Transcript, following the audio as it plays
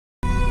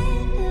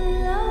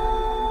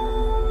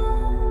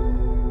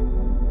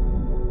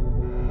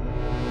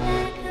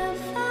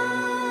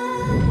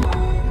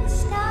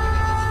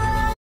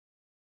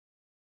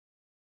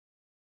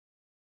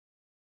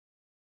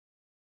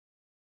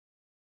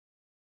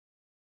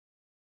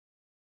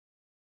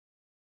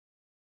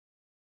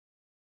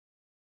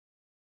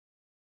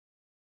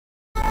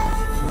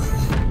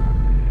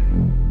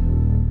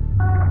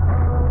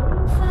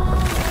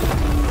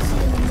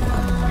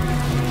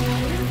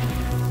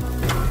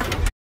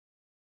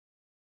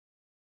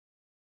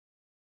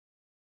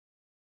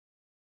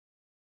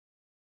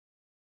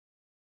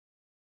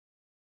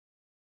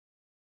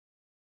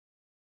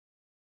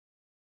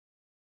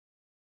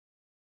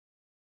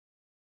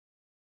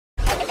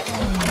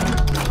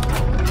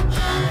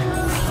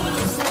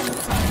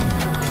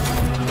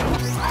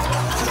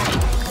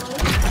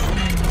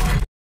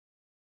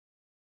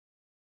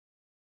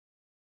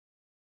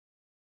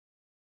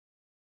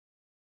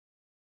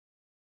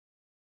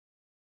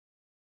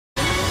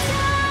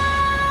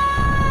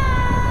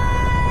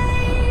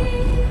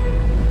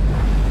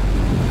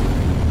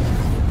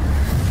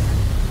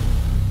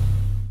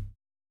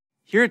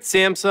Here at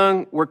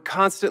Samsung, we're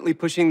constantly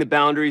pushing the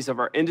boundaries of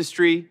our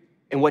industry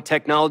and what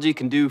technology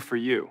can do for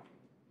you.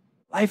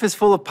 Life is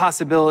full of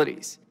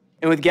possibilities,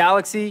 and with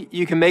Galaxy,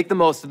 you can make the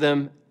most of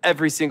them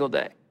every single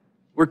day.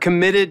 We're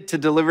committed to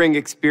delivering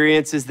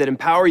experiences that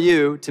empower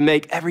you to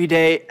make every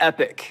day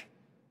epic.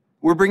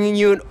 We're bringing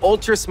you an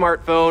ultra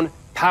smartphone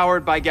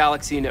powered by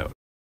Galaxy Note.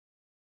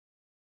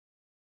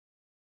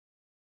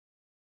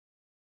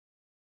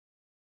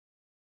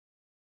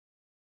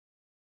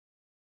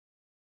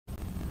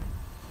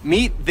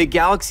 Meet the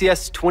Galaxy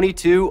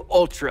S22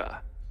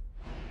 Ultra.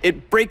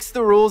 It breaks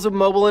the rules of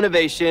mobile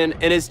innovation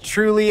and is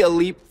truly a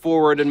leap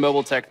forward in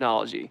mobile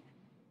technology.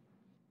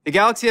 The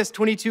Galaxy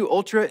S22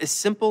 Ultra is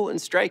simple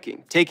and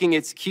striking, taking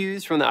its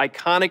cues from the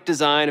iconic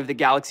design of the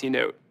Galaxy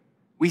Note.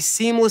 We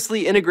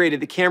seamlessly integrated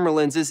the camera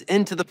lenses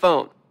into the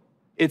phone.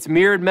 Its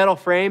mirrored metal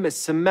frame is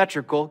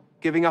symmetrical,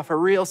 giving off a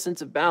real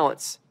sense of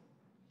balance.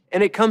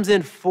 And it comes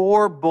in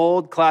 4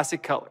 bold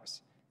classic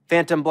colors: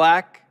 Phantom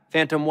Black,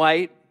 Phantom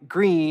White,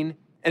 Green,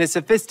 and a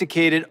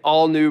sophisticated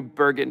all-new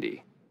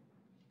burgundy.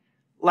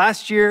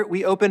 Last year,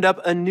 we opened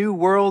up a new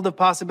world of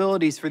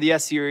possibilities for the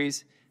S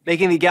series,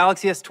 making the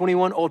Galaxy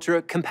S21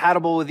 Ultra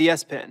compatible with the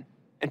S Pen.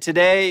 And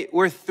today,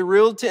 we're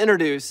thrilled to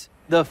introduce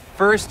the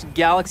first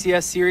Galaxy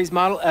S series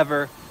model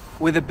ever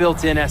with a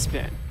built-in S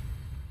Pen.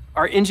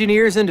 Our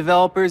engineers and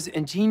developers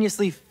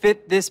ingeniously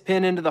fit this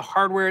pen into the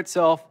hardware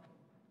itself,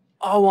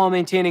 all while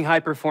maintaining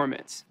high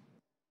performance.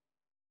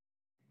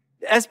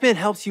 The S Pen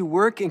helps you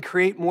work and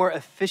create more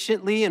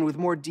efficiently and with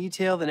more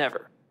detail than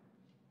ever.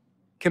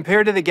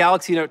 Compared to the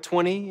Galaxy Note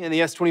 20 and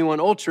the S21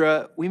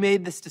 Ultra, we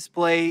made this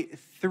display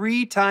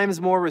 3 times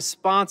more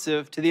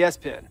responsive to the S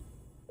Pen,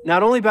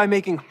 not only by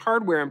making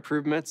hardware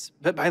improvements,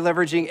 but by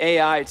leveraging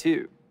AI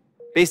too.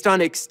 Based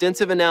on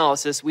extensive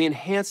analysis, we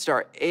enhanced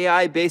our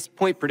AI-based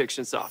point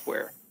prediction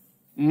software.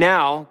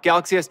 Now,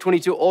 Galaxy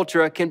S22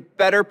 Ultra can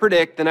better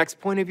predict the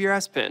next point of your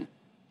S Pen,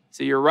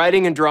 so your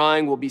writing and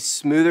drawing will be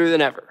smoother than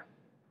ever.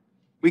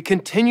 We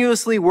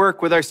continuously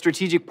work with our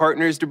strategic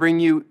partners to bring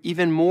you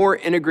even more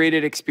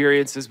integrated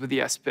experiences with the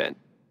S Pen.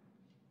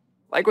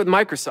 Like with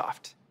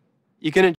Microsoft, you can